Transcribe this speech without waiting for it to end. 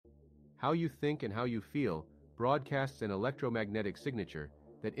How you think and how you feel broadcasts an electromagnetic signature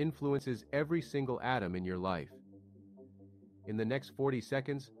that influences every single atom in your life. In the next 40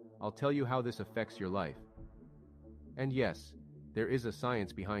 seconds, I'll tell you how this affects your life. And yes, there is a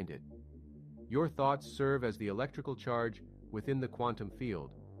science behind it. Your thoughts serve as the electrical charge within the quantum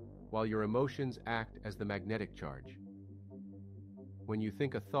field, while your emotions act as the magnetic charge. When you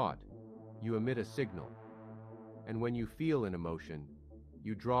think a thought, you emit a signal. And when you feel an emotion,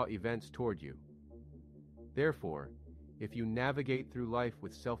 you draw events toward you. Therefore, if you navigate through life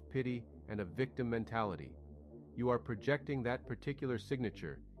with self-pity and a victim mentality, you are projecting that particular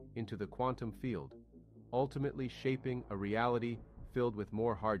signature into the quantum field, ultimately shaping a reality filled with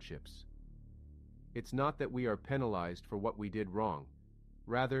more hardships. It's not that we are penalized for what we did wrong.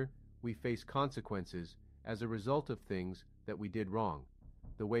 Rather, we face consequences as a result of things that we did wrong,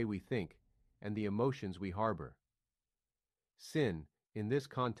 the way we think, and the emotions we harbor. Sin, in this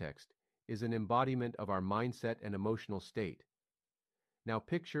context, is an embodiment of our mindset and emotional state. Now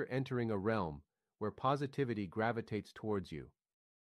picture entering a realm where positivity gravitates towards you.